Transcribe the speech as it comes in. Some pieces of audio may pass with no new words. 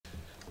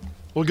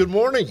Well, good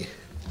morning.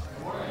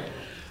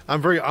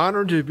 I'm very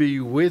honored to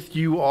be with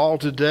you all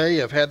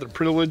today. I've had the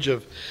privilege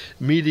of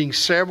meeting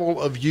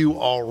several of you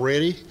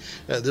already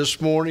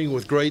this morning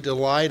with great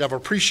delight. I've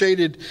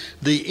appreciated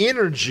the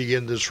energy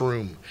in this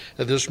room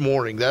this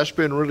morning. That's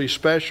been really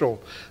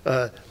special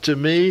to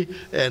me,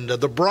 and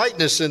the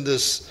brightness in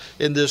this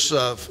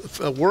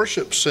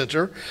worship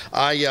center.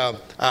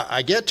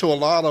 I get to a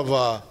lot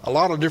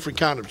of different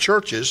kind of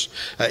churches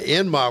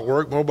in my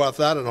work. More about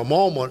that in a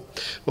moment.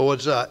 But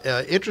what's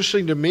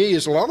interesting to me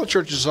is a lot of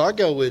churches I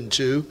go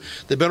into,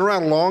 they've been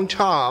around a long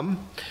time,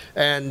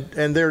 and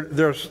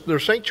their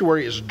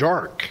sanctuary is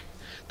dark.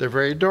 They're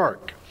very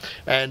dark,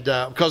 and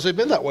because they've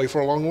been that way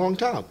for a long, long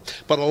time.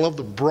 But I love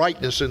the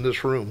brightness in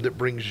this room that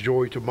brings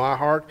joy to my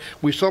heart.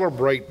 We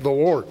celebrate the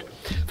Lord.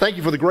 Thank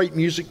you for the great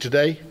music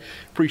today.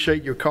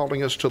 Appreciate you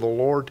calling us to the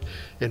Lord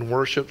in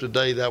worship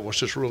today. That was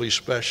just really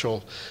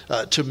special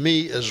to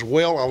me as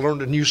well. I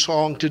learned a new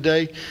song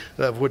today,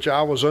 of which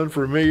I was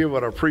unfamiliar,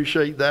 but I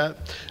appreciate that.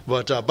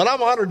 But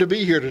I'm honored to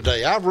be here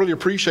today. I've really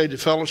appreciated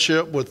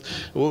fellowship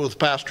with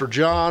Pastor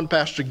John,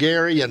 Pastor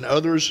Gary, and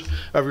others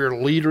of your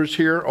leaders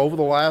here over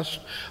the last,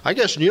 I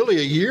guess, nearly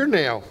a year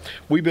now.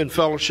 We've been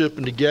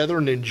fellowshipping together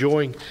and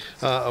enjoying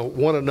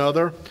one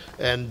another.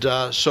 And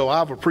so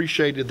I've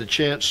appreciated the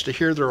chance to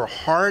hear their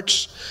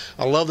hearts.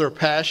 I love their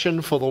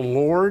passion for the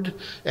Lord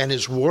and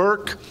His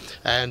work.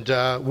 And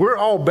we're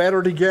all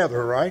better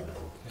together, right?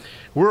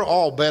 We're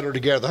all better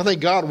together. I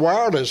think God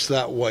wired us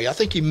that way. I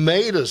think He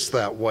made us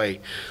that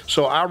way.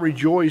 So I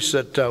rejoice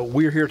that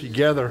we're here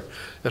together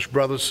as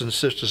brothers and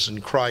sisters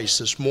in Christ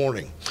this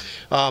morning.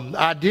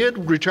 I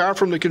did retire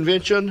from the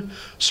convention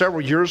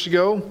several years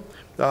ago.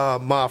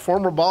 My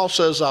former boss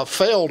says I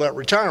failed at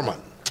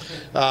retirement.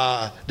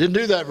 Didn't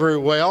do that very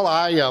well.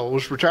 I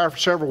was retired for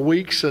several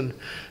weeks and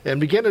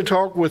began to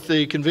talk with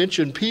the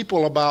convention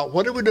people about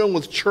what are we doing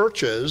with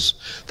churches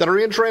that are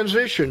in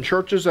transition,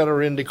 churches that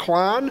are in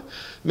decline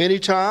many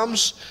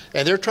times,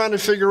 and they're trying to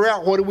figure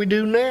out what do we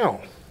do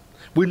now.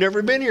 We've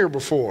never been here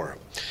before.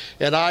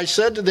 And I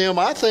said to them,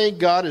 I think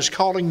God is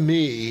calling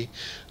me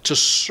to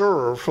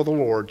serve for the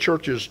Lord,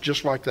 churches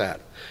just like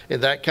that,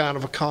 in that kind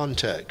of a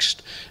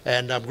context.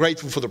 And I'm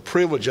grateful for the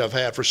privilege I've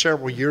had for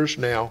several years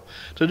now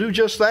to do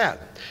just that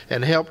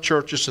and help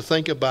churches to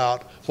think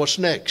about what's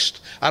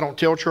next. I don't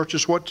tell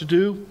churches what to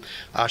do.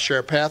 I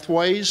share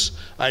pathways.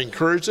 I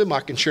encourage them.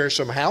 I can share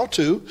some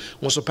how-to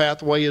once a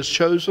pathway is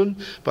chosen.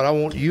 But I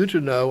want you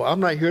to know I'm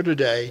not here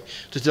today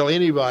to tell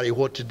anybody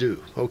what to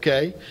do,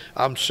 okay?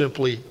 I'm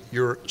simply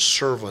your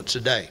servant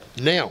today.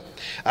 Now,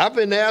 I've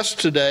been asked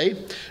today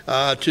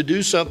to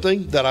do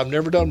something that I've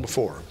never done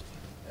before.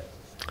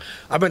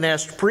 I've been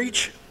asked to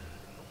preach.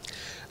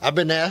 I've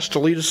been asked to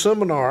lead a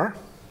seminar,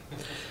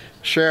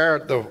 share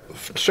the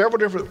several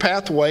different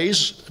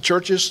pathways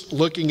churches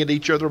looking at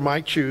each other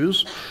might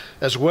choose,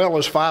 as well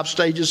as 5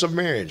 stages of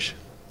marriage.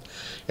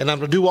 And I'm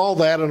going to do all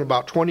that in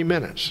about 20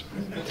 minutes.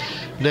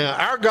 Now,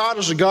 our God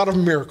is a God of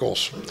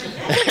miracles.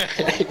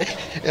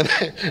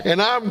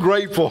 and I'm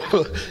grateful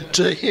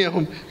to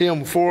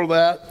him for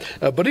that.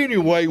 But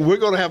anyway, we're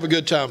going to have a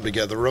good time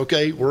together,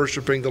 okay?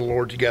 Worshiping the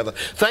Lord together.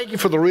 Thank you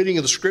for the reading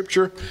of the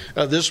scripture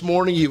this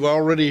morning. You've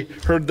already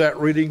heard that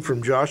reading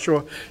from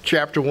Joshua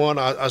chapter 1.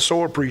 I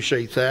so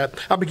appreciate that.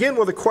 I begin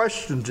with a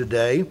question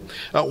today.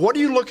 What are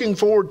you looking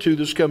forward to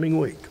this coming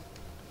week?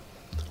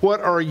 What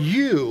are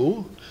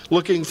you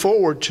looking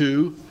forward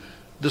to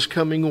this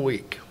coming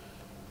week?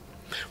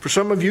 For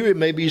some of you, it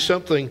may be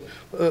something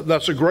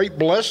that's a great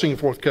blessing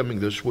forthcoming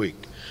this week.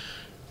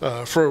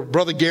 For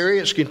Brother Gary,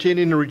 it's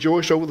continuing to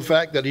rejoice over the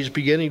fact that he's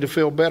beginning to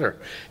feel better,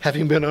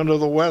 having been under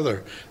the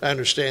weather, I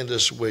understand,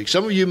 this week.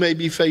 Some of you may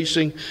be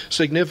facing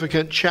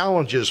significant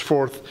challenges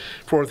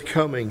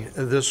forthcoming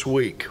this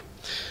week.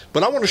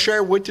 But I want to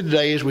share with you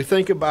today as we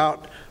think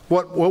about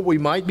what we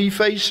might be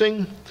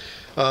facing,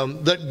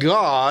 that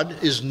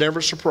God is never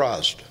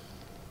surprised.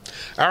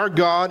 Our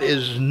God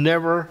is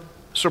never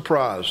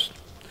surprised.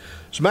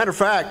 As a matter of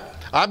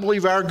fact, I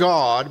believe our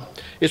God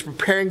is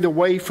preparing the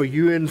way for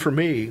you and for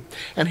me.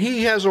 And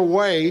He has a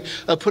way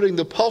of putting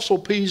the puzzle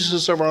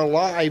pieces of our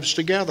lives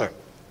together.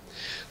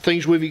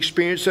 Things we've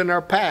experienced in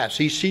our past,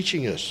 He's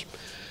teaching us.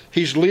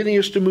 He's leading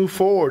us to move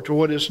forward to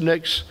what is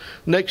next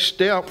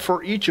step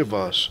for each of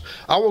us.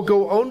 I will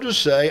go on to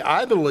say,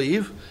 I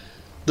believe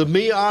the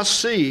me I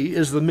see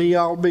is the me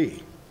I'll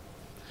be.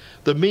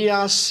 The me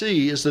I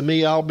see is the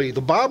me I'll be.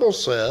 The Bible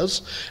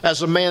says,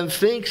 as a man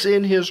thinks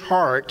in his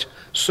heart,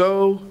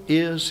 so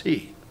is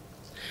he.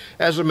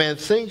 As a man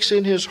thinks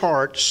in his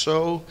heart,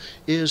 so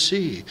is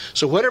he.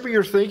 So whatever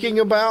you're thinking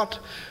about,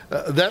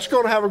 that's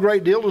going to have a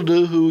great deal to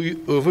do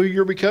with who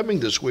you're becoming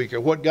this week, or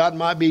what God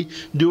might be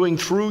doing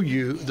through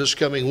you this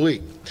coming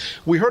week.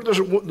 We heard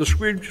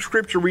the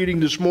scripture reading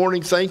this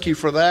morning, thank you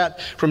for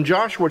that, from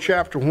Joshua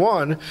chapter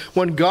 1,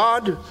 when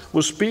God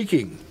was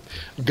speaking.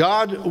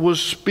 God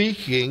was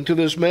speaking to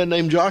this man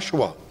named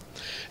Joshua.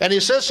 And he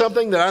says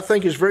something that I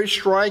think is very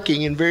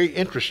striking and very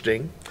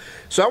interesting.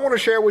 So I want to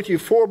share with you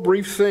 4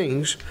 brief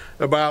things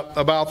about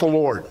the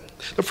Lord.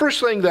 The first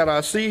thing that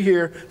I see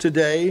here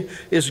today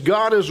is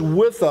God is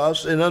with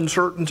us in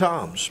uncertain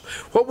times.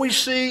 What we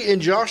see in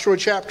Joshua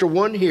chapter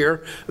 1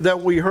 here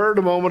that we heard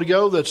a moment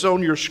ago that's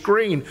on your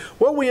screen,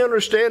 what we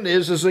understand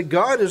is that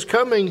God is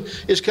coming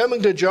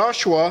to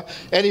Joshua,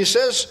 and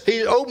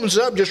he opens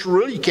up just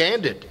really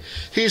candid.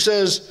 He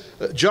says,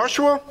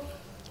 Joshua,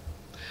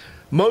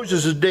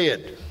 Moses is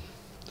dead.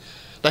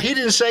 Now, he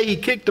didn't say he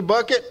kicked the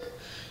bucket.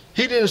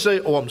 He didn't say,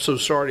 oh, I'm so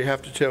sorry to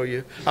have to tell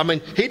you. I mean,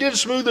 he didn't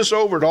smooth this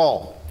over at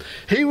all.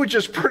 He was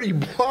just pretty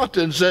blunt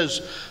and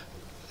says,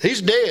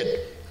 he's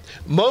dead.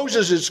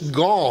 Moses is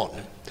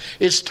gone.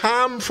 It's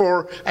time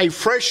for a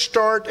fresh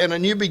start and a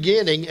new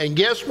beginning. And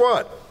guess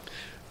what?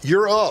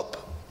 You're up.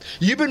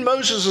 You've been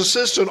Moses'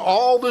 assistant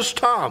all this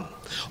time,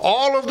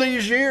 all of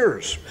these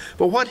years.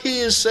 But what he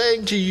is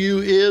saying to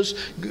you is,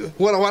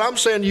 what I'm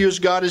saying to you is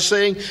God is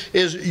saying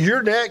is,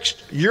 you're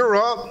next, you're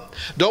up.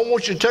 Don't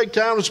want you to take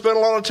time to spend a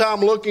lot of time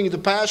looking at the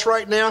past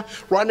right now.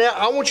 Right now,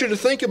 I want you to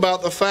think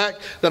about the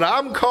fact that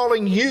I'm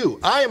calling you.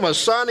 I am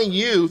assigning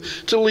you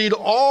to lead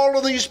all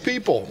of these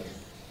people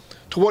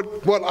to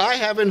what I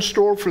have in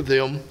store for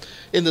them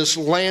in this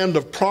land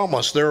of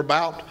promise they're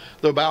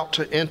about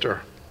to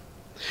enter.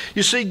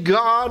 You see,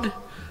 God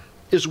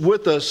is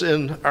with us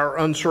in our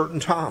uncertain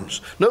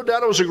times. No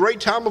doubt it was a great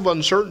time of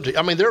uncertainty.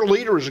 I mean, their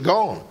leader is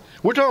gone.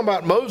 We're talking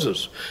about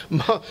Moses.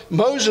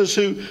 Moses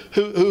who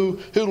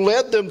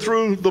led them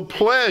through the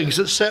plagues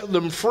that set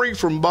them free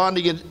from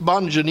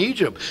bondage in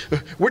Egypt.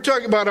 We're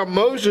talking about a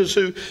Moses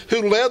who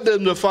led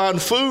them to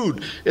find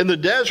food in the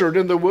desert,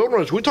 in the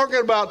wilderness. We're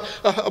talking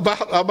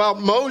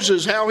about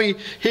Moses, how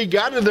he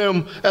guided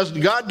them as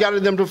God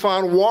guided them to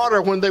find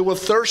water when they were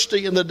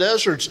thirsty in the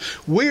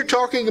deserts. We're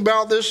talking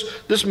about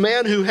this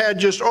man who had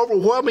just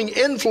overwhelming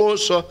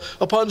influence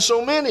upon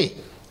so many.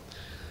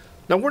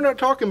 Now, we're not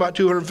talking about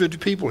 250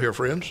 people here,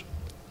 friends.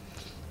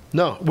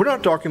 No, we're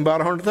not talking about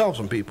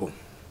 100,000 people.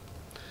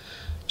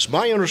 It's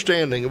my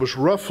understanding it was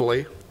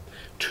roughly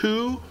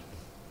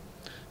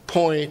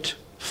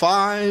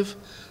 2.5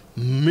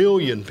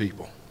 million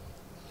people.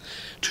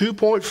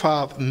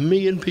 2.5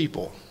 million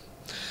people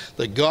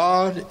that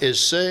God is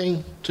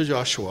saying to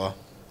Joshua,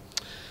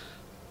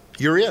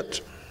 you're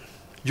it.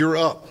 You're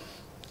up.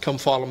 Come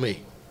follow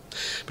me.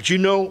 But you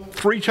know,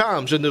 3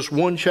 times in this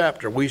one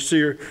chapter, we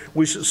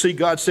see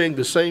God saying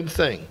the same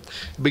thing.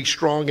 Be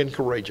strong and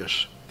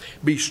courageous.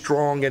 Be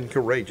strong and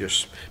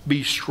courageous.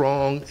 Be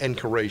strong and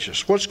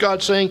courageous. What's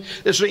God saying?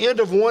 It's the end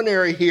of one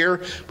era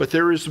here, but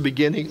there is the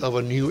beginning of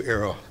a new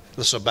era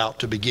that's about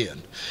to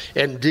begin.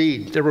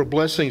 Indeed, there were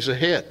blessings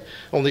ahead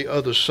on the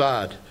other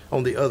side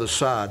of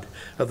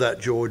that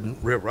Jordan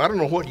River. I don't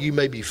know what you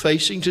may be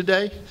facing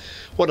today,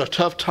 what a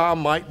tough time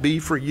might be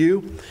for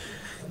you.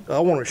 I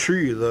want to assure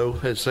you, though,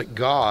 is that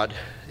God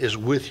is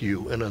with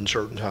you in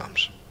uncertain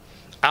times.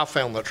 I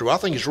found that true. I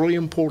think it's really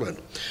important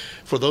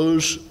for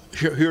those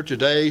here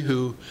today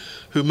who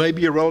may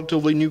be a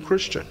relatively new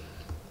Christian.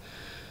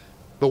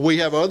 But we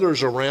have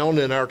others around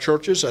in our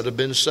churches that have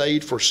been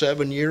saved for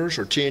 7 years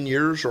or 10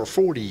 years or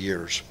 40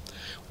 years.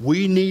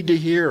 We need to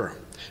hear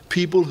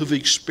people who've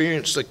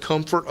experienced the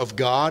comfort of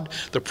God,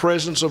 the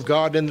presence of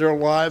God in their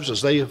lives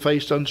as they have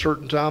faced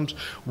uncertain times.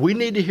 We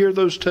need to hear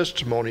those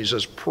testimonies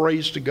as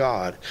praise to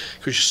God,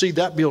 because you see,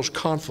 that builds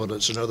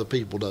confidence in other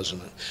people,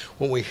 doesn't it?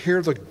 When we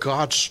hear the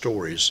God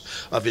stories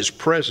of His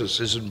presence,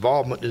 His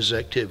involvement, His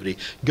activity,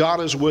 God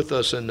is with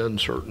us in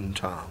uncertain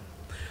time.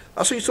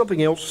 I see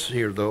something else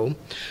here, though.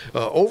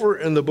 Over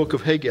in the book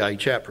of Haggai,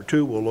 chapter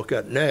 2, we'll look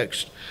at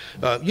next.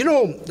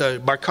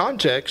 By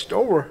context,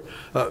 over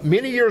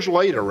many years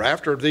later,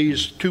 after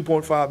these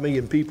 2.5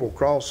 million people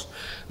crossed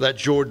that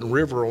Jordan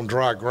River on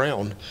dry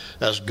ground,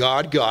 as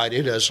God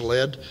guided, as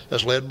led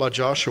by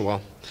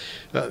Joshua,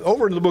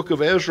 over in the book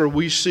of Ezra,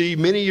 we see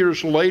many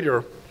years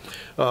later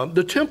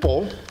the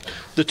temple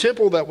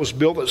that was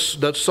built,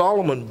 that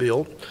Solomon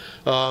built,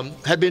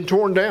 had been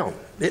torn down.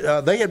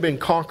 They had been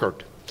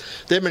conquered.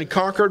 They had been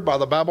conquered by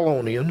the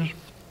Babylonians.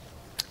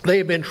 They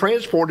had been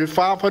transported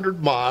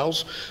 500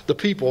 miles, the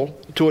people,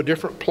 to a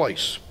different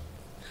place.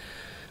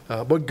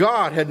 But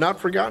God had not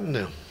forgotten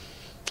them.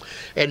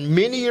 And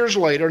many years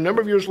later, a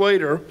number of years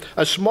later,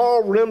 a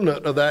small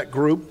remnant of that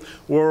group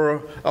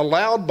were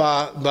allowed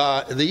by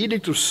the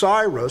Edict of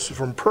Cyrus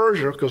from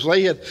Persia, because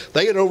they had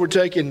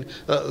overtaken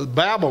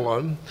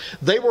Babylon.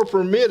 They were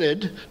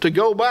permitted to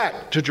go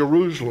back to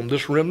Jerusalem,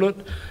 this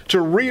remnant,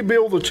 to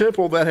rebuild the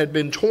temple that had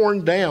been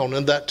torn down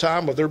in that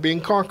time of their being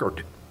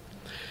conquered.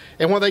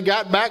 And when they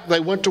got back,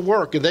 they went to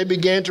work, and they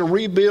began to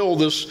rebuild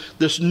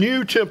this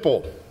new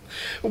temple.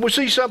 We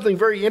see something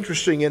very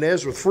interesting in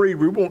Ezra 3.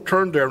 We won't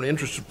turn there in the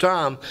interest of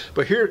time,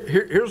 but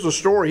here's the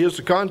story, here's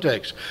the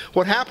context.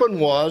 What happened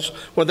was,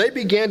 when they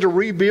began to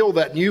rebuild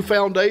that new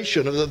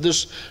foundation of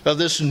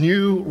this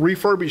new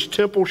refurbished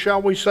temple,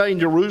 shall we say, in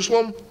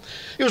Jerusalem,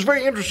 it was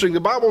very interesting. The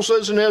Bible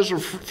says in Ezra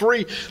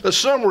 3 that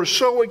some were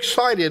so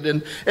excited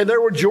and they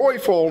were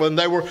joyful, and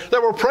they were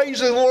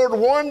praising the Lord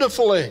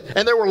wonderfully,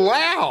 and they were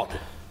loud.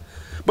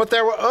 But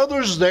there were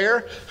others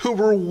there who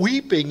were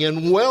weeping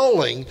and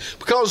wailing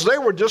because they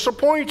were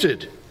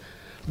disappointed.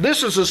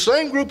 This is the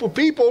same group of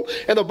people,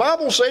 and the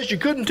Bible says you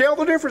couldn't tell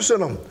the difference in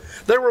them.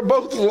 They were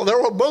both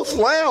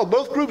loud,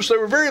 both groups, they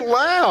were very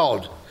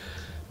loud.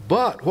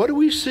 But what do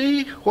we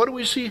see? What do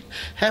we see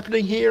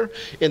happening here?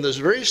 In this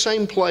very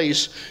same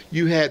place,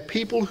 you had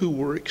people who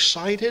were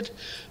excited,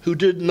 who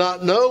did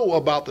not know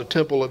about the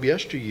temple of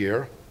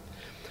yesteryear.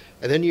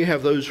 And then you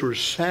have those who are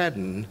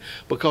saddened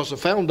because the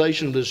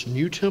foundation of this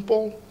new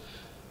temple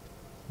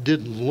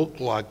didn't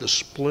look like the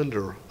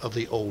splendor of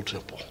the old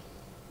temple.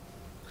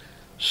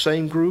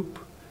 Same group,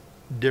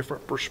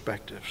 different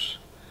perspectives.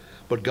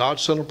 But God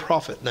sent a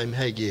prophet named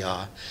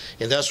Haggai,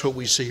 and that's what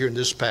we see here in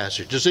this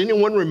passage. Does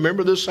anyone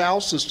remember this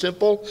house, this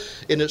temple,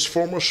 in its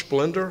former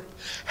splendor?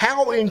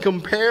 How, in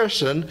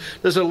comparison,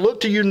 does it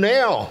look to you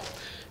now?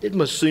 It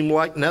must seem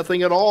like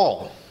nothing at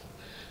all.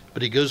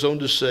 But he goes on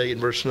to say in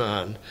verse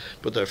 9,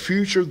 but the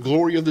future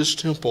glory of this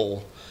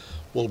temple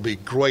will be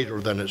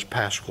greater than its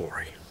past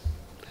glory.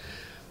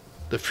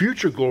 The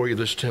future glory of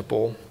this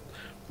temple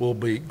will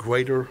be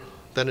greater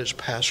than its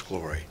past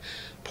glory.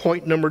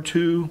 Point number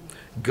 2,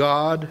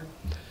 God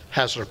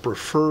has a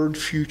preferred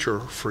future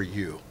for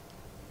you.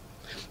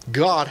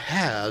 God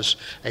has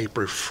a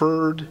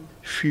preferred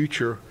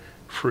future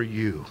for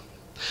you.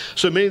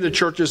 So many of the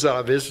churches that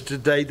I visit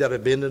today that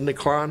have been in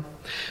decline,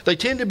 they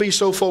tend to be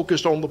so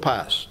focused on the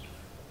past.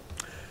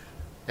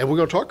 And we're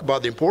going to talk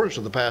about the importance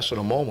of the past in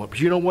a moment. But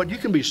you know what? You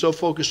can be so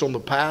focused on the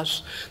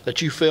past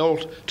that you fail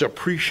to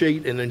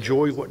appreciate and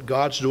enjoy what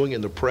God's doing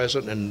in the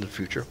present and in the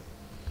future.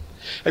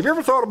 Have you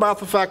ever thought about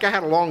the fact, I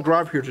had a long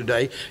drive here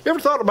today, you ever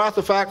thought about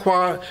the fact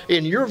why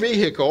in your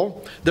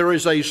vehicle there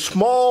is a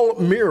small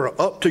mirror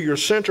up to your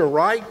center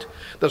right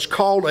that's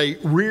called a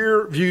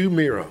rear view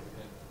mirror?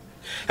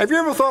 Have you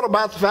ever thought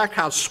about the fact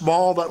how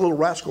small that little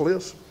rascal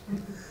is?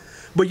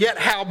 But yet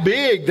how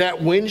big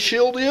that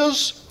windshield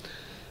is?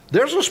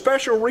 There's a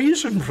special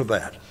reason for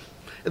that.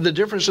 The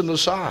difference in the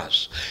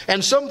size.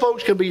 And some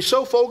folks can be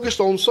so focused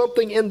on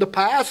something in the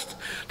past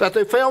that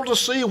they fail to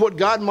see what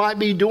God might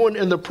be doing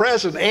in the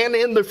present and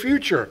in the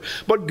future.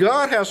 But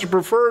God has a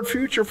preferred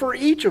future for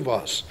each of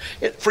us.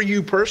 For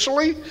you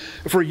personally,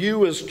 for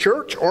you as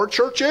church or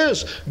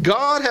churches,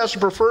 God has a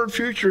preferred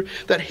future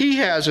that He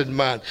has in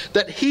mind,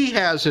 that He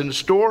has in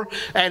store,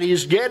 and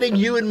He's getting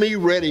you and me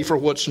ready for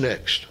what's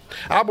next.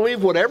 I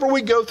believe whatever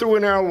we go through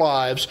in our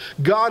lives,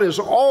 God is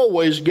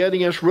always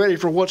getting us ready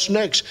for what's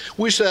next.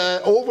 We say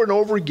over and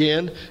over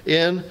again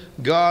in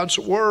God's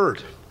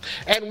Word.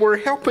 And we're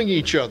helping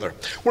each other.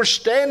 We're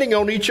standing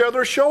on each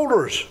other's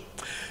shoulders.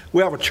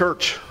 We have a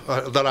church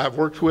that I've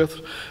worked with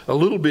a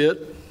little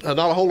bit, not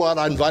a whole lot.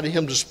 I invited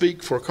him to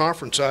speak for a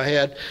conference I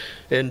had,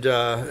 and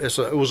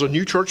it was a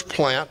new church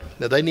plant.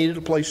 Now they needed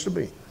a place to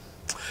be.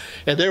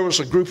 And there was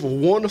a group of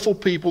wonderful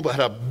people that had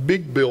a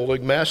big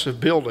building,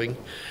 massive building,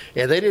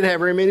 and they didn't have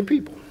very many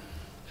people.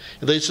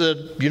 And they said,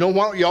 you know,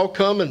 why don't y'all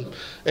come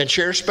and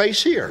share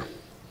space here?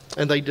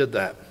 And they did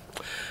that.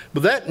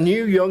 But that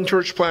new young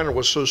church planter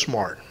was so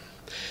smart.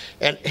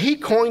 And he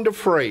coined a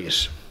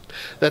phrase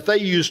that they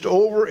used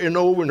over and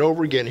over and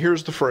over again.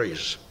 Here's the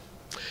phrase: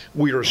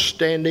 we are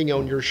standing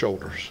on your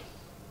shoulders.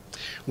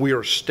 We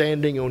are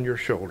standing on your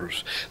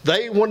shoulders.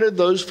 They wanted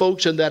those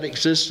folks in that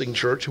existing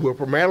church, who were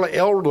primarily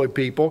elderly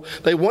people,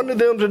 they wanted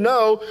them to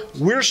know,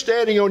 we're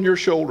standing on your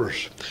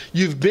shoulders.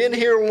 You've been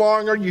here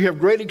longer. You have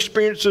great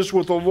experiences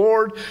with the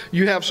Lord.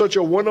 You have such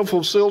a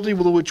wonderful facility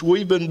with which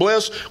we've been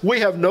blessed.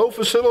 We have no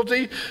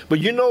facility, but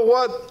you know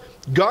what?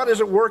 God is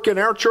at work in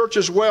our church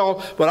as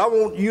well, but I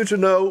want you to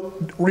know,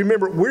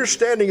 remember, we're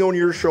standing on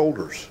your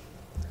shoulders.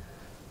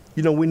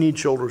 You know, we need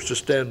shoulders to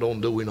stand on,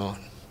 do we not?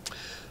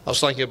 I was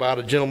thinking about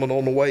a gentleman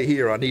on the way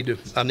here. I need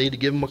to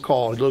give him a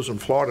call. He lives in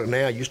Florida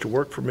now. He used to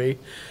work for me.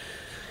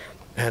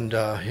 And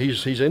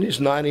he's in his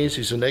 90s.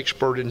 He's an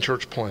expert in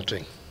church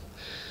planting.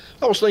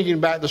 I was thinking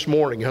back this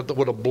morning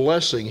what a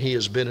blessing he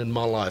has been in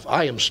my life.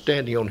 I am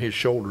standing on his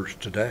shoulders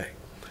today.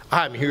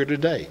 I'm here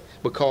today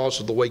because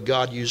of the way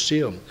God used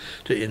him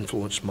to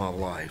influence my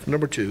life.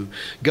 Number 2,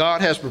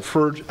 God has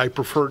a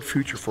preferred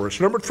future for us.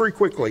 Number 3,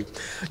 quickly,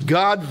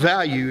 God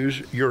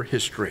values your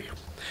history.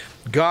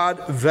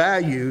 God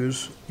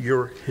values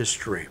your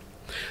history.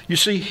 You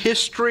see,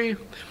 history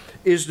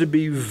is to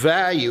be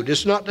valued.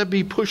 It's not to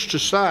be pushed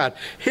aside.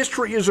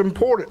 History is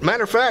important.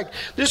 Matter of fact,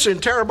 this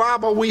entire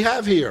Bible we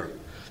have here,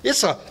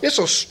 it's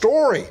a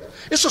story.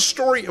 It's a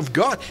story of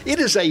God. It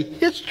is a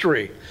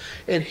history.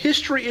 And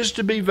history is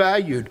to be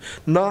valued,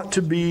 not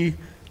to be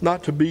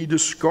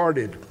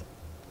discarded.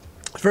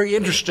 It's very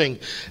interesting,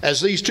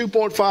 as these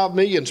 2.5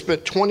 million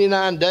spent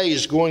 29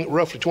 days going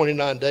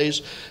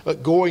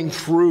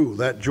through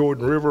that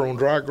Jordan River on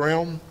dry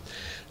ground.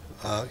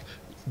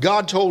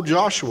 God told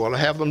Joshua to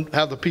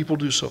have the people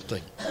do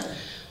something.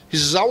 He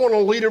says, I want a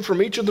leader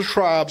from each of the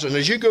tribes, and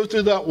as you go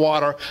through that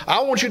water,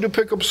 I want you to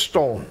pick up a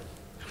stone.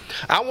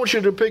 I want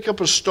you to pick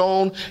up a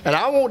stone, and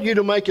I want you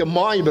to make a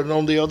monument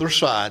on the other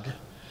side.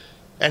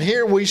 And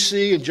here we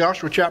see in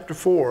Joshua chapter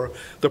 4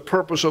 the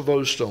purpose of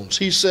those stones.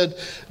 He said,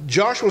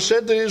 Joshua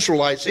said to the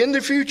Israelites, in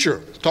the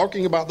future,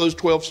 talking about those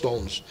 12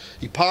 stones,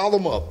 he piled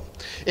them up.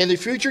 In the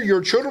future,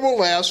 your children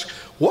will ask,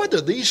 what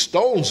do these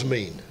stones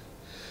mean?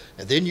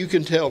 And then you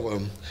can tell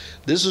them,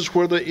 this is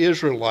where the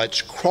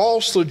Israelites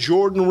crossed the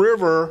Jordan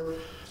River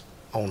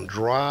on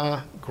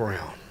dry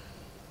ground.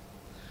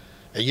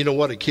 And you know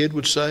what a kid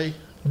would say?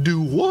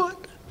 Do what?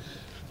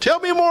 Tell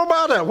me more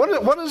about that.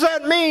 What does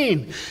that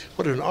mean?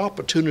 What an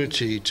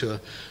opportunity to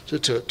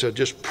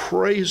just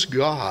praise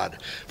God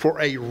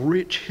for a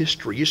rich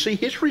history. You see,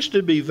 history is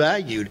to be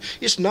valued.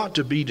 It's not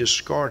to be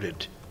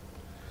discarded.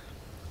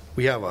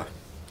 We have a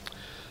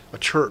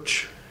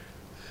church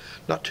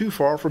not too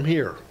far from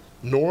here,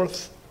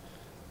 northwest.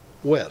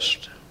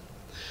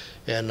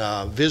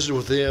 And visited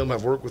with them.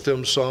 I've worked with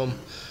them some,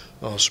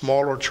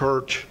 smaller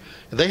church.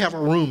 And they have a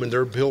room in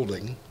their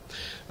building,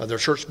 their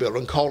church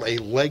building, called a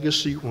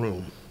legacy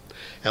room.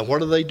 And what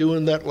do they do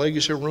in that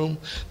legacy room?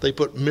 They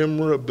put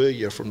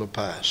memorabilia from the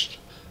past.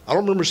 I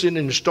don't remember seeing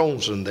any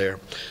stones in there,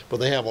 but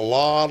they have a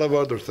lot of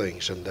other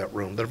things in that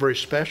room. They're very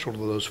special to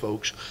those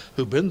folks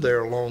who've been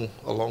there a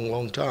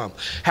long time.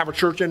 Have a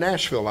church in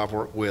Nashville I've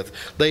worked with.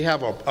 They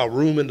have a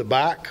room in the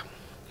back,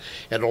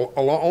 and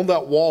on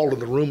that wall in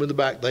the room in the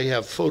back, they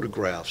have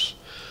photographs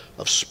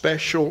of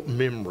special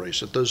memories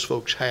that those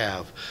folks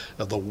have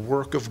of the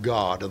work of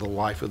God and the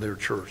life of their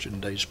church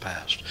in days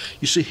past.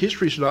 You see,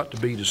 history is not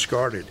to be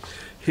discarded.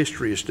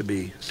 History is to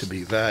be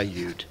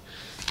valued.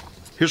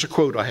 Here's a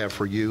quote I have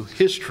for you.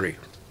 History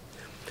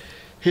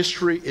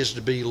is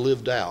to be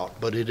lived out,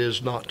 but it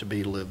is not to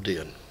be lived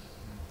in.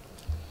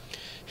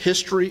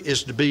 History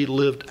is to be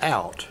lived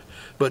out,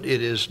 but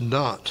it is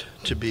not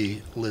to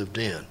be lived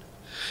in.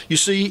 You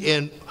see,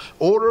 in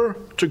order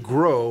to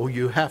grow,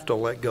 you have to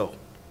let go.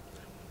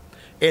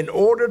 In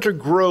order to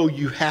grow,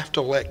 you have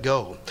to let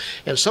go.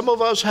 And some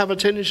of us have a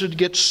tendency to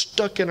get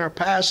stuck in our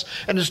past,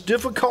 and it's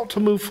difficult to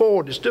move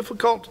forward. It's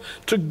difficult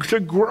to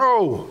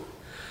grow.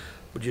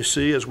 But you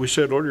see, as we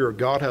said earlier,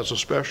 God has a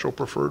special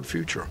preferred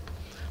future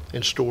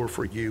in store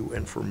for you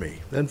and for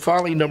me. Then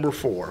finally, number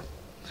 4,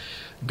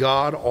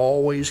 God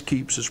always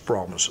keeps his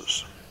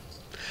promises.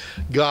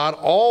 God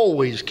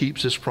always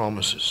keeps his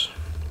promises.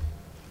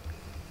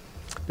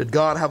 Did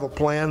God have a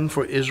plan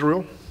for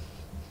Israel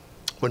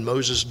when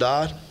Moses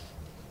died?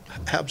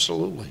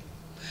 Absolutely.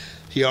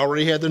 He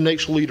already had the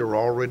next leader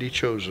already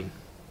chosen.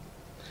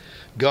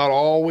 God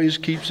always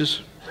keeps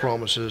his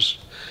promises.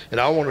 And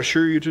I want to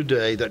assure you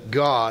today that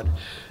God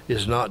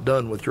is not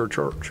done with your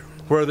church.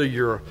 Whether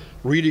you're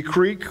Reedy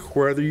Creek,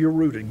 whether you're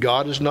rooted,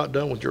 God is not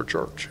done with your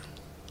church.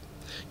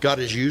 God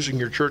is using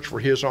your church for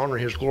his honor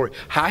and his glory.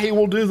 How he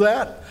will do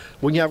that,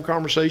 we can have a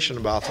conversation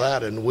about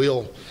that, and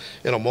we'll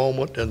in a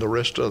moment and the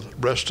rest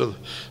of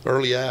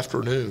early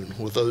afternoon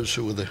with those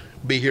who will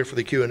be here for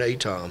the Q&A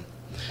time.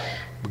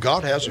 But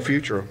God has a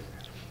future,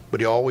 but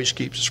he always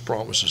keeps his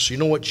promises. You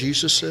know what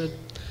Jesus said?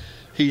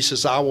 He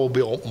says, I will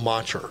build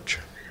my church.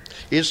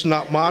 It's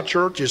not my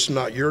church, it's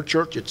not your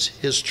church, it's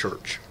his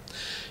church.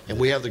 And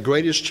we have the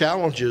greatest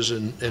challenges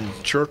in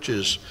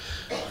churches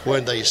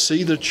when they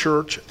see the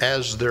church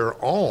as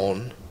their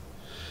own,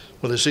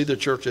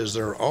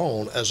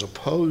 as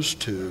opposed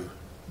to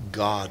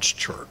God's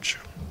church.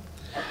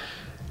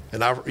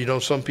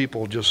 And some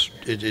people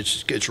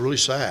it's really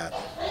sad.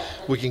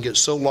 We can get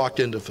so locked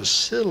into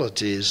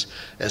facilities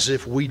as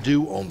if we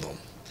do own them.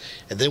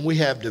 And then we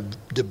have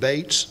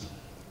debates.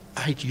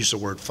 I hate to use the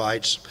word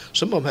fights.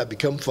 Some of them have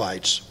become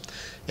fights.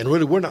 And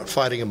really, we're not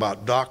fighting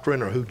about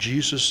doctrine or who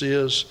Jesus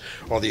is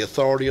or the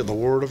authority of the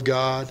Word of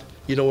God.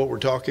 You know what we're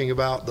talking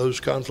about? Those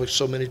conflicts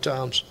so many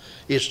times.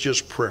 It's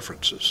just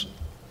preferences.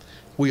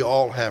 We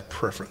all have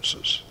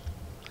preferences.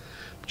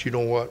 But you know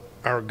what?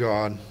 Our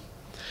God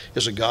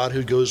is a God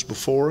who goes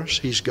before us.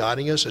 He's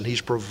guiding us and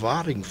he's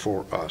providing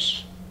for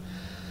us.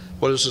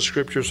 What does the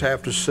scriptures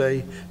have to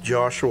say?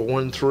 Joshua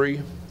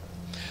 1:3.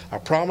 I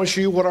promise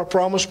you what I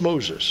promised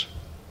Moses.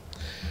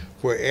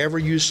 Wherever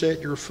you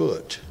set your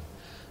foot,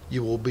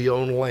 you will be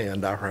on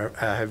land I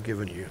have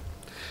given you.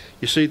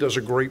 You see, there's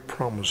a great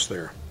promise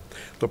there.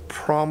 The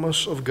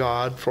promise of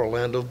God for a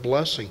land of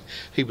blessing.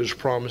 He was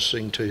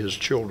promising to his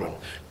children,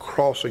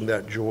 crossing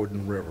that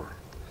Jordan River.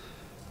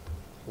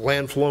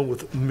 Land flowing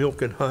with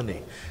milk and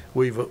honey.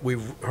 We've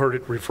heard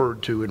it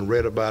referred to and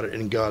read about it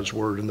in God's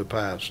Word in the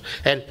past.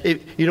 And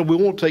we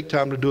won't take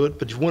time to do it,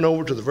 but you went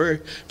over to the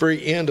very,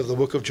 very end of the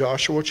book of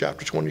Joshua,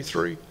 chapter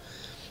 23.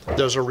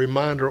 There's a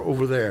reminder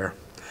over there.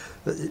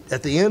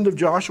 At the end of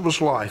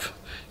Joshua's life,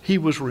 he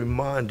was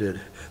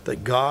reminded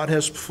that God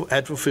had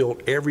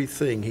fulfilled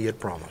everything he had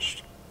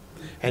promised.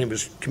 And he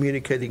was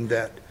communicating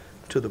that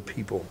to the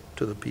people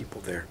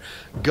there.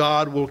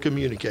 God will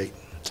communicate,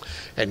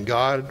 and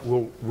God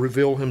will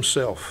reveal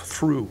himself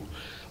through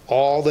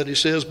all that he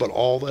says, but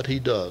all that he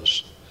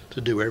does to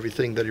do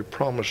everything that he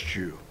promised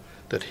you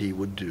that he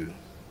would do.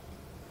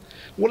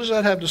 What does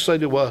that have to say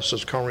to us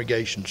as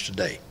congregations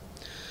today?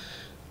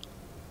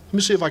 Let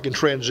me see if I can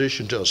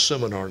transition to a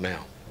seminar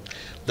now.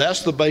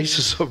 That's the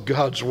basis of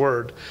God's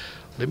Word.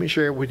 Let me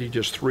share with you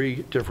just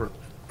 3 different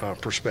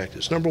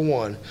perspectives. Number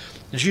one,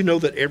 did you know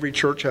that every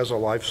church has a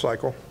life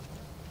cycle?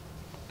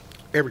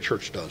 Every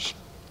church does.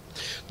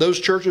 Those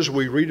churches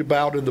we read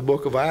about in the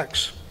book of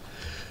Acts,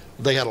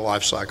 they had a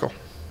life cycle.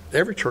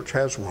 Every church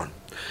has one.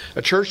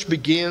 A church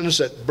begins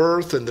at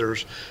birth, and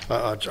there's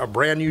a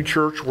brand new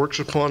church works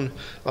upon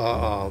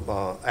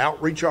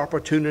outreach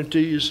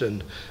opportunities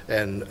and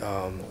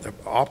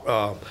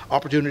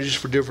opportunities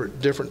for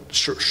different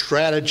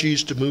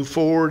strategies to move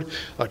forward.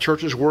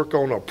 Churches work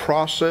on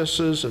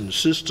processes and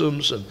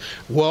systems and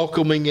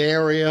welcoming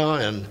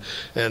area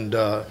and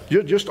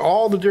just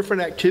all the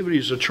different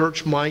activities a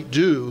church might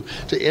do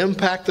to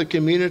impact the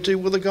community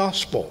with the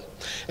gospel.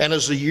 And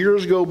as the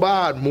years go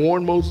by, more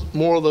and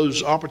more of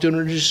those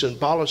opportunities and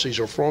policies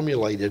are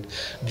formulated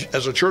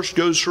as a church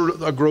goes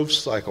through a growth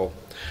cycle.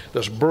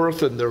 There's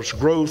birth and there's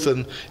growth,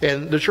 and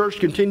the church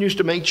continues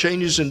to make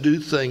changes and do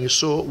things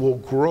so it will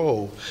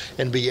grow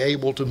and be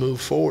able to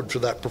move forward for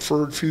that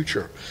preferred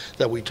future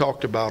that we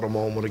talked about a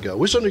moment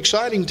ago. It's an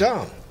exciting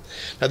time.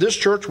 Now, this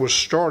church was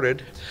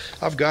started,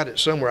 I've got it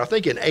somewhere, I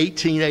think in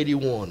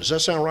 1881. Does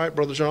that sound right,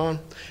 Brother John?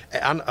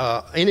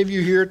 Any of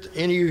you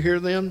here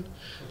then?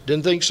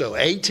 Didn't think so.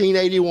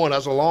 1881,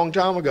 that's a long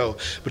time ago.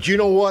 But you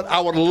know what? I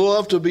would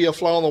love to be a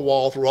fly on the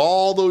wall through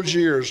all those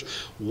years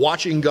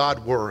watching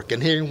God work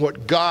and hearing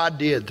what God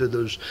did through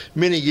those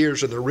many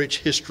years of the rich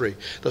history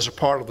that's a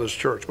part of this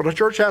church. But a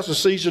church has a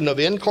season of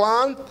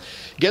incline,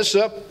 gets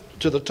up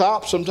to the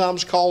top,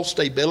 sometimes called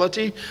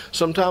stability,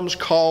 sometimes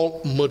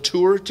called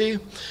maturity.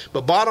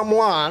 But bottom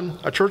line,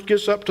 a church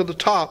gets up to the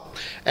top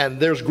and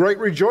there's great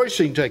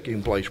rejoicing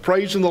taking place,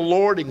 praising the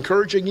Lord,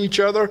 encouraging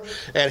each other.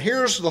 And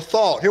here's the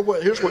thought,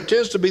 here's what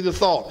tends to be the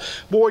thought.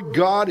 Boy,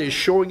 God is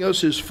showing us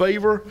his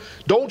favor.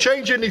 Don't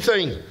change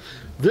anything.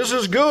 This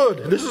is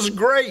good. This is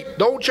great.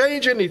 Don't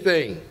change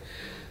anything.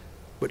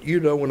 But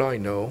you know and I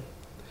know,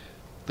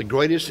 the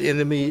greatest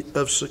enemy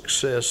of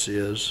success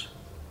is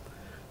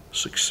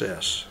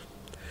success.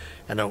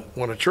 And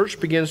when a church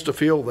begins to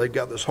feel they've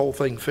got this whole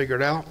thing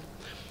figured out,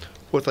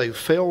 what they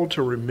fail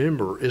to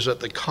remember is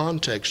that the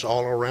context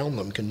all around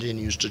them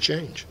continues to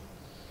change.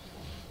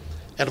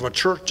 And if a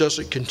church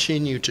doesn't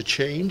continue to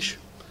change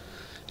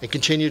and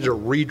continue to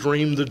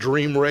redream the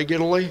dream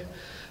regularly,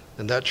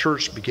 then that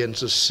church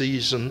begins a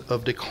season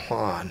of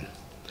decline.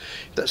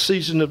 That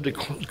season of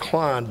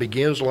decline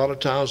begins a lot of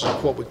times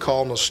with what we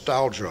call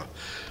nostalgia.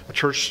 A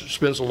church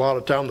spends a lot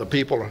of time, the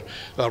people,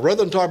 rather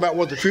than talk about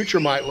what the future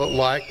might look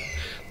like,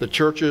 the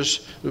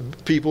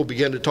people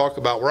begin to talk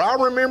about, well,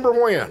 I remember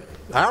when.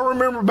 I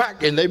remember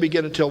back. And they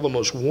begin to tell the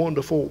most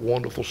wonderful,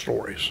 wonderful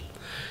stories.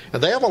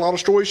 And they have a lot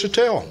of stories to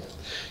tell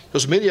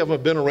because many of them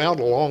have been around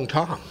a long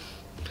time.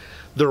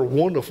 They're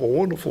wonderful,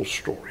 wonderful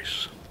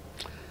stories.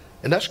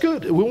 And that's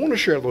good. We want to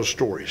share those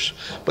stories.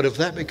 But if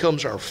that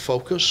becomes our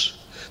focus,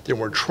 then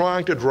we're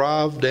trying to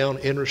drive down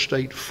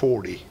Interstate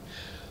 40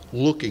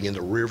 looking in the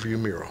rearview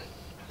mirror.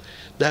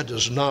 That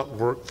does not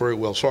work very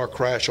well. Saw a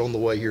crash on the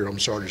way here, I'm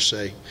sorry to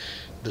say,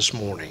 this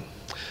morning.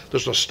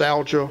 There's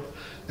nostalgia,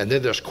 and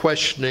then there's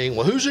questioning.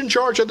 Well, who's in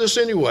charge of this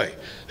anyway?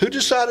 Who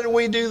decided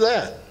we do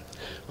that?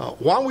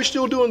 Why are we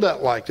still doing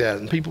that like that?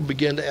 And people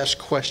begin to ask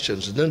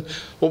questions. And then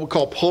what we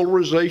call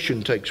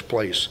polarization takes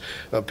place.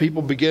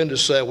 People begin to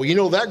say, well, you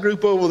know, that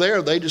group over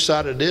there, they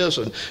decided this.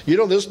 And, you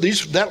know,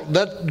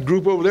 that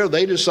group over there,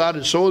 they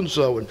decided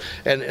so-and-so.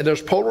 And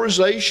there's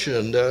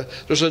polarization.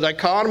 There's a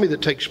dichotomy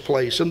that takes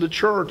place in the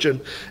church.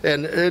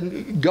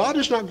 And God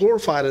is not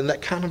glorified in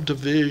that kind of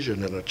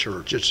division in a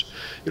church. It's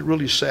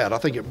really sad. I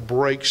think it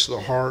breaks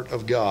the heart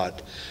of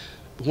God.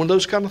 When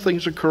those kind of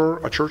things occur,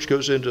 a church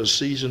goes into a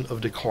season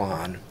of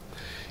decline,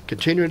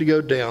 continuing to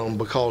go down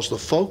because the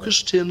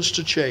focus tends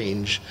to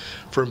change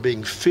from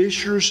being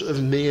fishers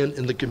of men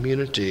in the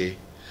community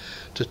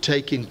to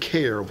taking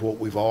care of what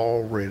we've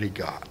already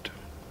got,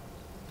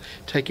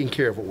 taking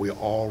care of what we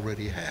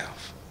already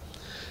have.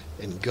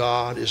 And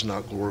God is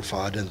not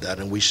glorified in that,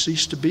 and we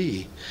cease to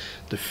be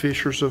the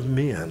fishers of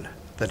men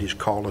that he's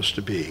called us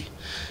to be.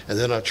 And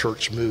then our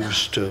church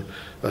moves to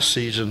a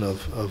season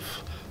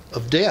of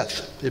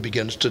death. It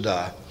begins to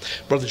die.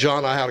 Brother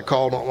John, I had a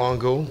call not long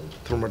ago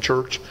from a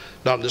church,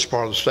 not in this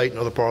part of the state,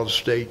 another part of the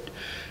state.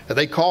 And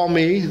they called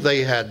me.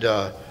 They had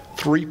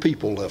 3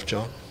 people left,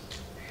 John.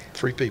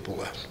 3 people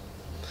left.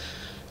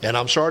 And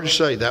I'm sorry to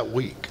say that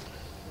week,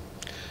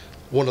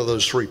 one of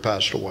those 3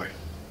 passed away.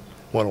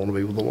 Went on to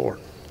be with the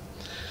Lord.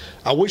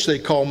 I wish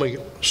they'd called me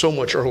so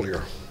much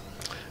earlier.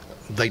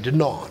 They did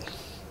not.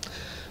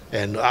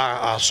 And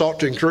I sought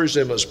to encourage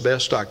them as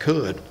best I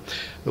could.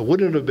 But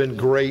wouldn't it have been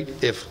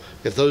great if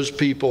those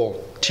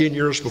people 10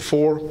 years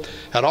before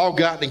had all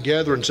gotten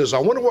together and says, I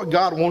wonder what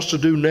God wants to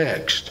do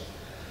next?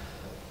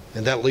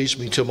 And that leads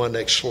me to my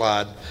next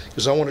slide,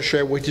 because I want to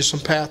share with you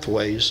some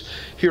pathways.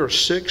 Here are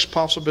 6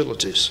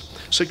 possibilities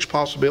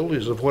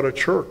of what a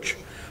church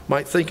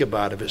might think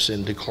about if it's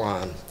in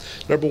decline.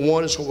 Number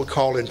 1 is what we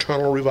call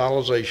internal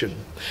revitalization.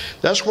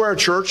 That's where a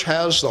church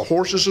has the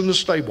horses in the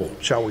stable,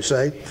 shall we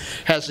say,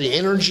 has the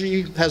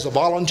energy, has the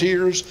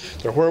volunteers,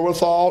 their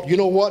wherewithal. You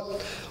know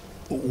what?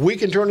 we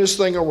can turn this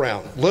thing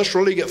around. Let's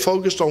really get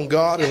focused on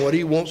God and what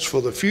He wants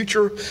for the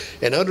future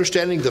and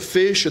understanding the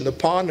fish and the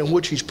pond in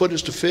which He's put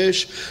us to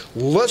fish.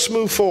 Let's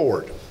move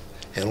forward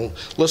and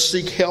let's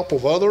seek help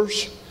of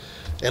others,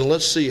 and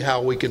let's see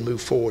how we can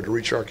move forward to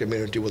reach our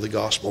community with the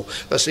gospel.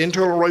 That's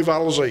internal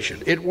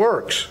revitalization. It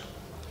works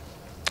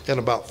in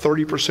about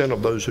 30%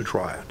 of those who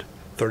try it.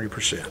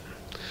 30%.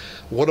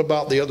 What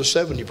about the other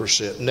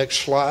 70%? Next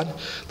slide.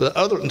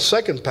 The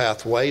second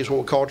pathway is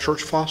what we call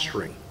church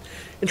fostering.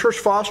 In church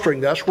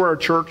fostering, that's where a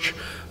church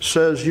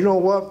says, you know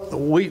what,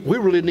 we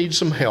really need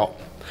some help.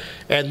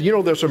 And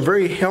there's some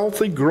very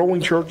healthy,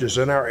 growing churches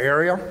in our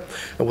area.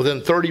 And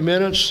within 30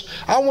 minutes,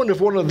 I wonder if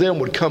one of them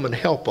would come and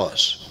help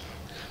us.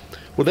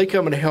 Will they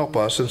come and help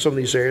us in some of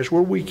these areas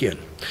we're weak in?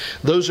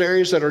 Those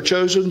areas that are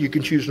chosen, you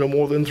can choose no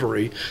more than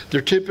 3.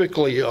 They're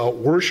typically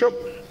worship,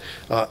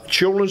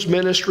 children's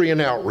ministry, and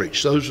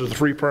outreach. Those are the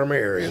 3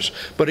 primary areas.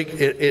 But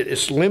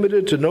it's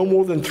limited to no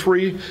more than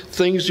 3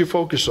 things you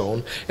focus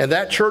on. And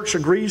that church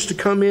agrees to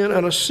come in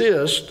and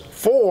assist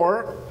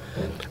for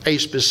a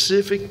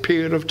specific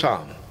period of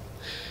time.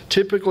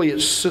 Typically,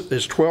 it's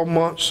 12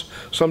 months,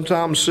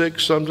 sometimes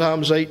 6,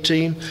 sometimes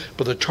 18,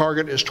 but the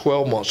target is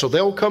 12 months. So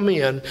they'll come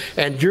in,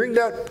 and during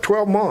that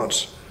 12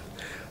 months,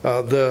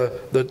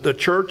 the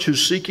church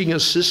who's seeking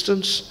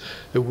assistance,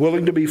 they're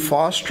willing to be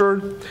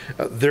fostered,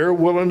 they're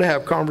willing to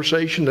have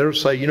conversation. They'll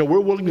say,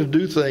 we're willing to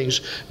do things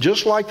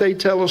just like they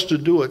tell us to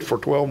do it for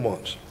 12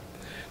 months.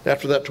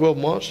 After that 12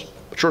 months,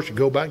 the church will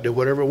go back and do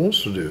whatever it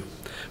wants to do.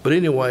 But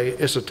anyway,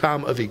 it's a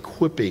time of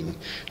equipping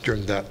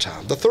during that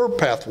time. The third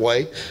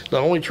pathway,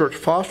 not only church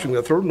fostering,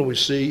 the third one we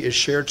see is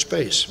shared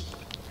space.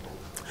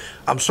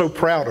 I'm so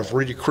proud of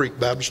Reedy Creek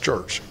Baptist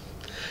Church,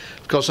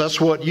 because that's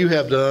what you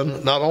have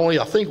done, not only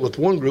I think with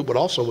one group, but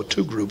also with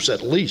 2 groups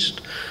at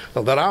least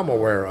that I'm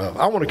aware of.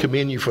 I want to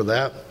commend you for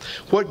that.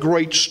 What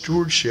great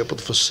stewardship of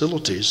the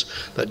facilities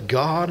that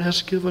God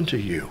has given to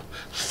you.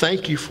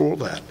 Thank you for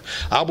that.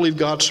 I believe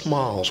God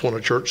smiles when a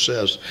church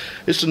says,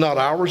 it's not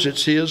ours,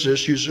 it's His,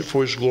 let's use it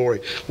for His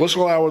glory. Let's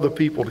allow other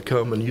people to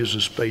come and use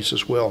this space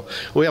as well.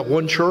 We have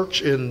one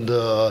church in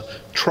the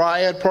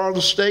Triad part of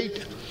the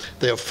state.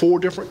 They have 4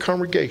 different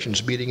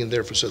congregations meeting in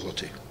their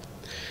facility.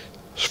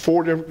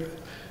 4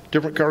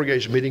 different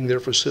congregations meeting in their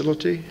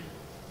facility,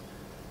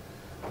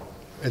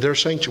 and their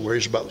sanctuary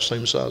is about the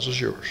same size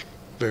as yours.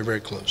 Very,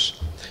 very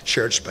close.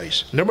 Shared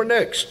space.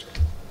 Next,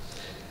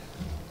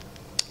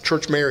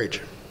 church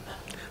marriage.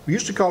 We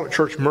used to call it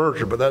church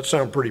merger, but that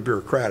sounded pretty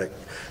bureaucratic,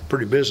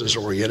 pretty business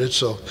oriented.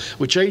 So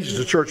we changed it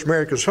to church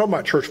marriage because we were talking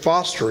about church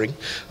fostering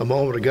a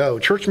moment ago.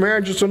 Church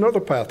marriage is another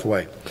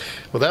pathway.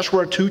 Well, that's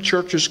where 2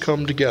 churches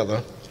come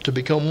together to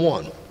become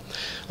one.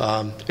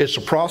 It's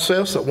a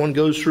process that one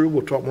goes through.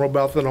 We'll talk more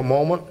about that in a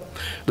moment.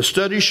 The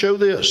studies show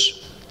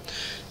this.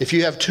 If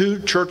you have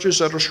 2 churches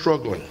that are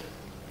struggling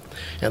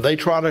and they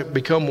try to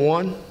become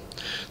one,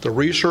 the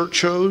research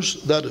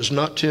shows that does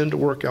not tend to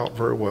work out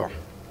very well,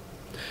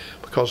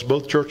 because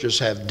both churches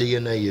have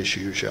DNA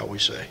issues, shall we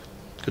say.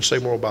 Could say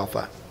more about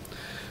that.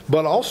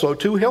 But also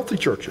 2 healthy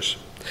churches.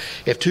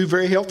 If 2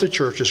 very healthy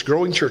churches,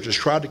 growing churches,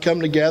 try to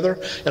come together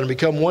and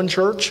become one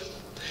church,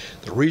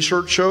 the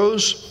research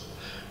shows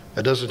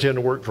it doesn't tend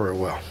to work very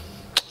well.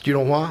 Do you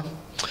know why?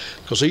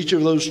 Because each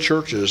of those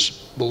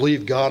churches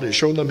believe God has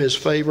shown them His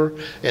favor,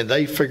 and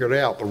they figured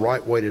out the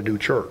right way to do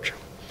church.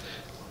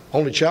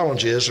 Only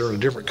challenge is they're in a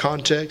different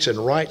context, and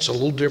right's a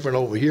little different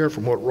over here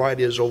from what right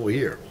is over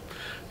here.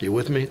 You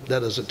with me? That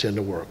doesn't tend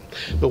to work.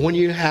 But when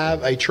you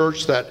have a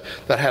church that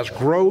has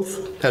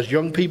growth, has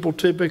young people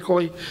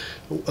typically,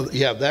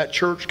 you have that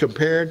church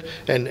compared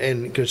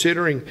and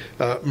considering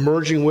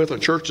merging with a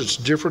church that's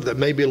different, that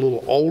may be a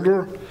little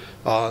older,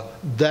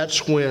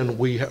 that's when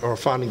we are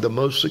finding the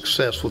most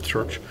success with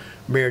church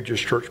marriages,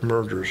 church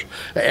mergers.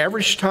 The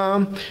average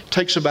time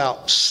takes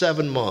about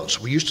 7 months.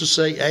 We used to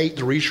say 8.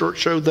 The research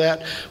showed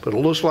that, but it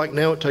looks like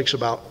now it takes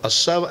about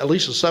at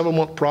least a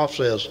 7-month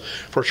process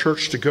for a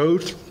church to go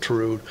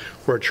through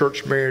where a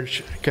church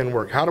marriage can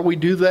work. How do we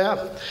do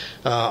that?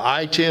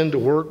 I tend to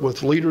work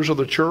with leaders of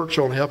the church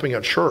on helping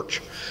a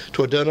church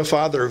to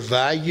identify their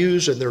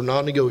values and their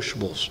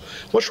non-negotiables.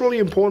 What's really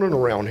important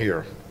around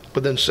here?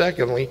 But then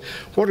secondly,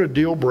 what are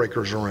deal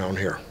breakers around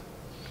here?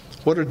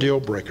 What are deal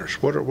breakers?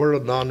 What are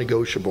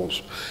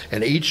non-negotiables?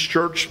 And each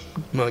church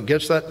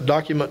gets that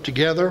document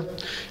together,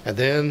 and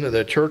then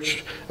the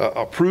church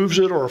approves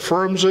it or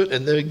affirms it,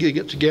 and they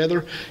get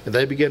together and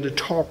they begin to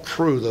talk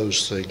through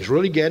those things,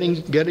 really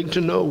getting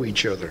to know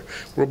each other.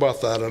 We're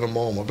about that in a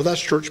moment, but that's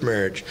church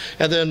marriage.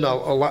 And then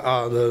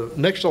the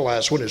next to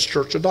last one is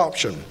church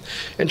adoption.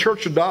 And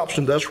church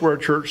adoption, that's where a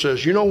church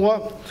says, you know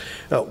what?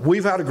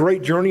 We've had a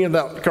great journey in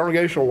that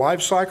congregational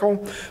life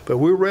cycle, but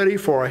we're ready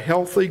for a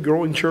healthy,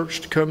 growing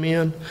church to come in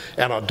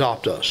and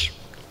adopt us.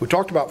 We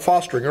talked about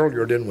fostering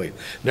earlier, didn't we?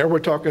 Now we're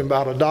talking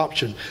about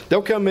adoption.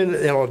 They'll come in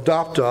and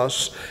adopt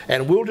us,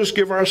 and we'll just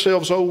give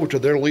ourselves over to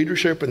their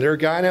leadership and their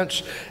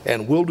guidance,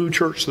 and we'll do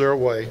church their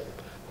way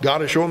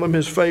God is showing them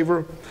his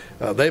favor.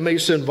 They may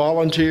send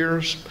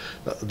volunteers.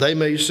 They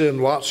may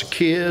send lots of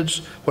kids,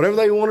 whatever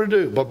they want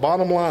to do. But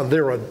bottom line,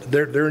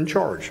 they're in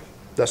charge.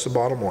 That's the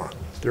bottom line.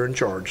 They're in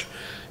charge.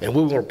 And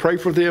we want to pray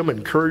for them,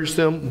 encourage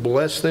them,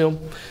 bless them,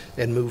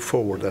 and move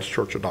forward. That's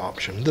church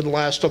adoption. Then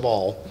last of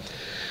all,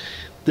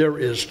 there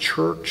is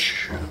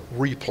church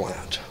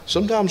replant,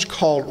 sometimes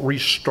called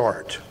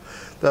restart.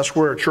 That's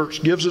where a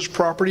church gives its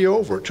property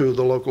over to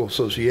the local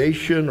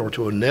association or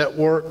to a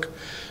network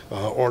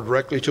or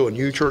directly to a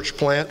new church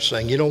plant,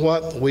 saying, you know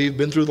what, we've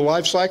been through the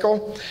life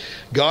cycle.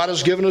 God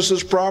has given us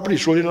this property.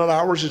 It's really not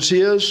ours, it's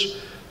his.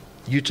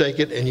 You take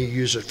it and you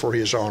use it for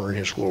his honor and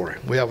his glory.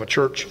 We have a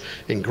church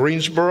in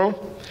Greensboro.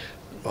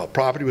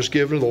 Property was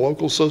given to the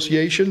local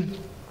association.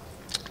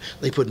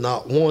 They put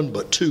not one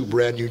but two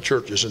brand new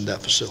churches in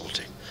that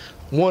facility.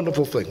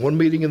 Wonderful thing. One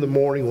meeting in the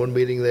morning, one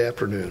meeting in the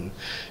afternoon.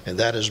 And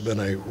that has been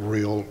a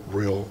real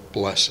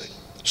blessing.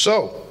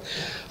 So,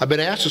 I've been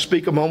asked to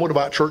speak a moment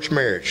about church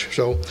marriage.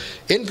 So,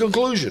 in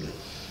conclusion,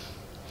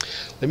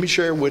 let me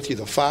share with you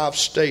the 5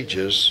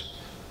 stages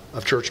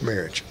of church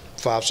marriage.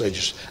 5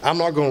 stages. I'm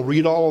not going to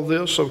read all of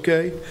this,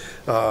 okay?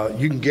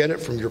 You can get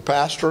it from your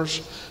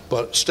pastors.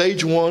 But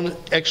stage 1,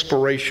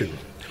 exploration.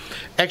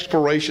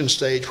 Exploration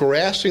stage, we're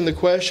asking the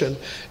question,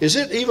 is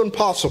it even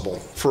possible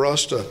for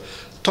us to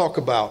talk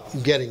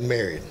about getting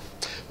married?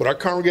 Would our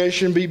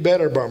congregation be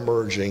better by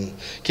merging?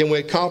 Can we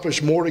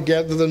accomplish more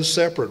together than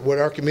separate? Would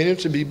our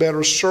community be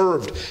better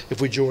served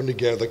if we joined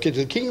together? Could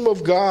the kingdom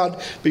of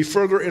God be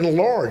further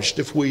enlarged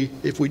if we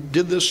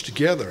did this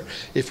together,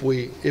 if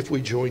we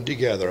joined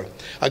together?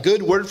 A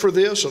good word for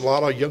this, a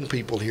lot of young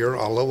people here,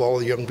 I love all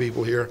the young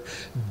people here,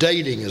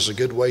 dating is a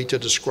good way to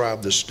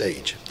describe this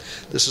stage.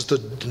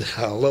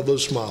 I love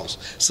those smiles.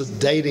 It's the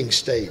dating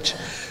stage.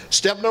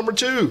 Step number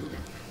 2.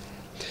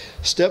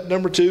 Step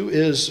number 2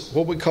 is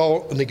what we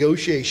call a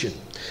negotiation.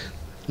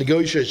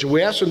 Negotiation.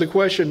 We're asking the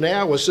question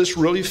now, is this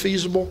really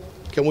feasible?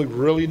 Can we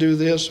really do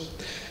this?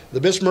 The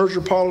best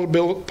merger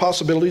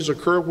possibilities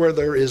occur where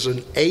there is an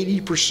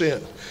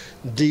 80%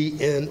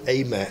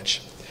 DNA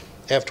match.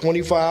 Have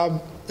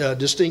 25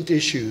 distinct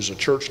issues a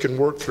church can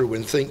work through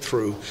and think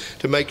through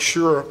to make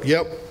sure,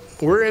 yep,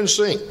 we're in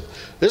sync.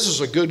 This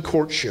is a good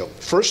courtship.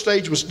 First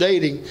stage was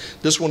dating.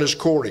 This one is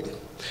courting.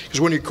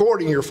 Because when you're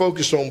courting, you're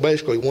focused on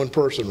basically one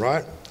person,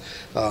 right?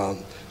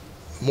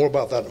 More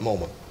about that in a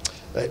moment.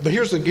 But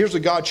here's the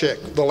God check,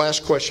 the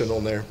last question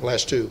on there,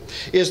 last 2.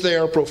 Is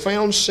there a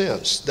profound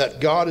sense that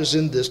God is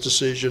in this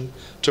decision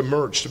to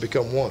merge, to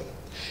become one?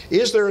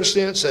 Is there a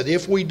sense that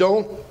if we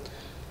don't,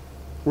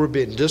 we're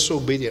being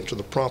disobedient to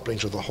the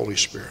promptings of the Holy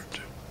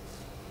Spirit?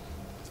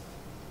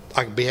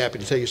 I'd be happy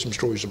to tell you some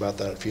stories about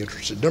that if you're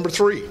interested. Number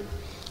 3,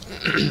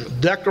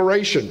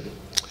 declaration.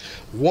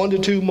 1 to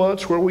 2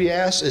 months where we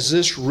ask, is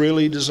this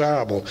really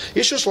desirable?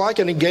 It's just like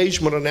an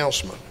engagement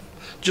announcement.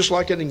 Just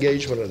like an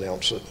engagement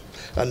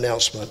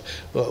announcement.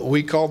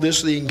 We call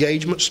this the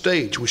engagement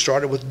stage. We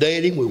started with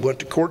dating, we went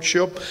to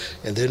courtship,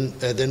 and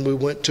then we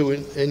went to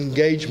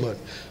engagement.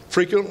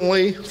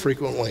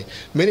 Frequently,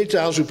 many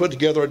times we put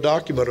together a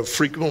document of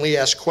frequently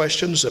asked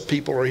questions that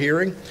people are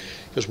hearing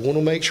because we want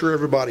to make sure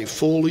everybody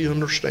fully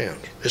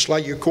understands. It's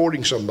like you're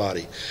courting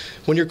somebody.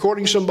 When you're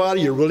courting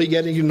somebody, you're really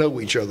getting to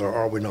know each other,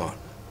 are we not?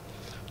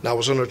 And I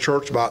was in a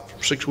church about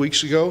 6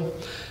 weeks ago,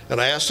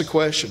 and I asked the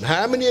question,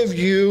 how many of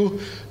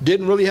you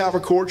didn't really have a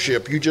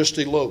courtship, you just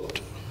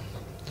eloped?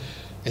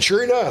 And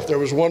sure enough, there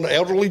was one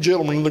elderly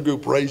gentleman in the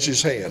group raised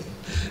his hand.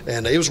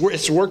 And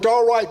it's worked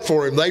all right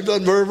for him. They've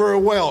done very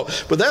well.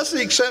 But that's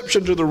the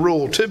exception to the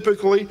rule.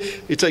 Typically,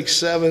 it takes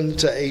 7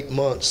 to 8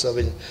 months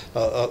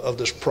of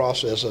this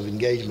process of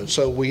engagement.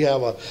 So we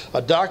have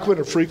a document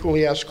of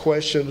frequently asked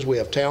questions. We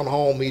have town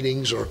hall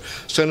meetings or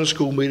Sunday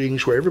school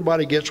meetings where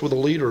everybody gets with the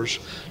leaders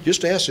just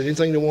to ask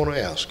anything they want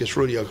to ask. It's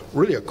really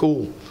a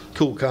cool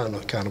kind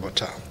of a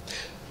time.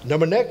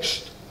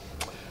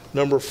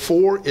 Number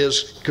 4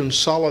 is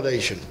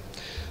consolidation.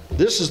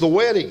 This is the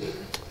wedding.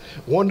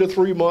 1 to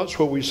 3 months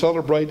where we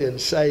celebrate and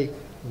say,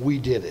 we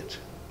did it.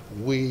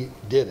 We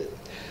did it.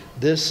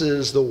 This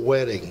is the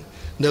wedding.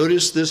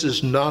 Notice this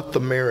is not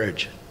the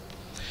marriage.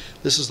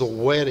 This is the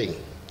wedding.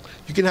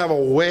 You can have a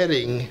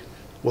wedding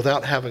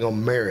without having a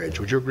marriage.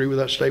 Would you agree with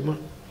that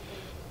statement?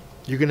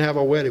 You can have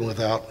a wedding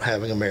without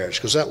having a marriage,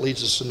 because that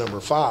leads us to number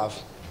 5.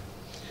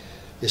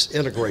 It's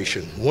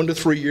integration. 1 to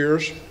 3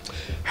 years.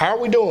 How are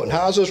we doing?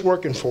 How's this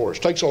working for us?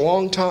 It takes a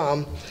long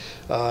time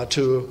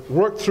to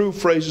work through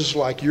phrases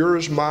like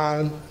yours,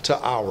 mine, to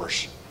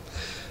ours.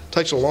 It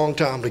takes a long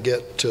time to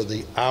get to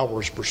the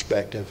ours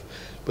perspective,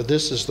 but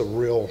this is the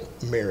real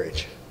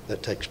marriage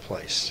that takes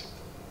place.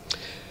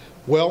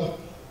 Well,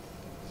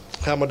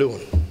 how am I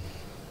doing?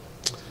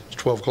 It's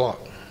 12 o'clock.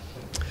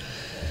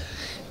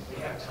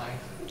 We have time.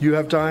 You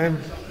have time?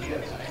 You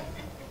have time.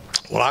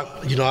 Well,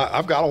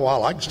 I've got a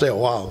while. I can stay a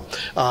while.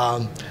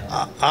 I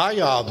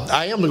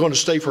am going to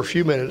stay for a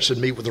few minutes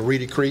and meet with the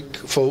Reedy Creek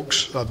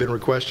folks. I've been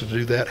requested to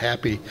do that.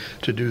 Happy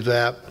to do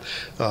that.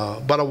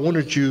 But I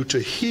wanted you to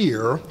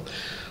hear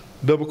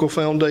biblical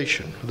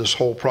foundation for this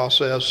whole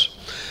process,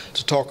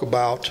 to talk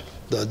about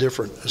the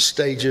different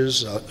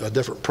stages,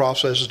 different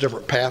processes,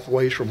 different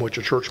pathways from which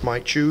a church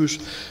might choose,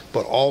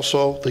 but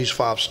also these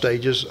 5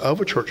 stages of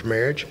a church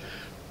marriage,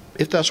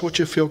 if that's what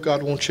you feel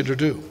God wants you to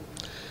do.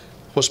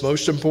 What's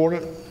most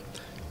important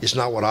is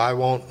not what I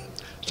want,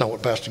 it's not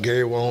what Pastor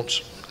Gary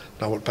wants,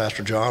 not what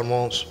Pastor John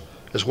wants,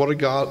 it's what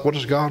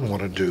does God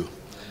want to do?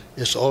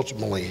 It's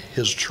ultimately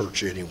His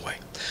church anyway.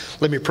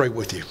 Let me pray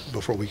with you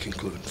before we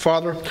conclude.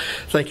 Father,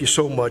 thank you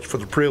so much for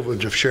the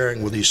privilege of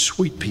sharing with these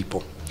sweet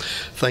people.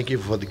 Thank you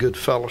for the good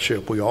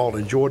fellowship we all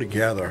enjoy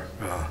together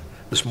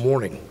this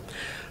morning.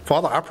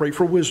 Father, I pray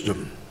for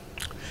wisdom.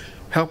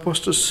 Help us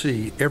to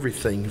see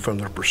everything from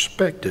the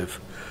perspective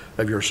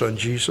of your Son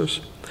Jesus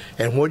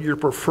and what your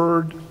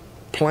preferred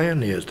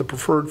plan is, the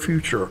preferred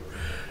future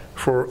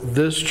for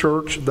this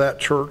church, that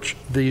church,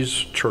 these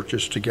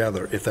churches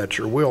together, if that's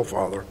your will,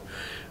 Father.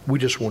 We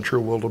just want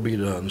your will to be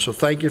done. So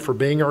thank you for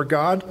being our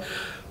God,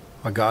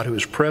 a God who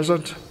is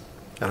present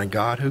and a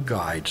God who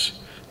guides.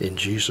 In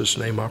Jesus'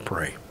 name I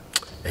pray.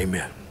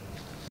 Amen.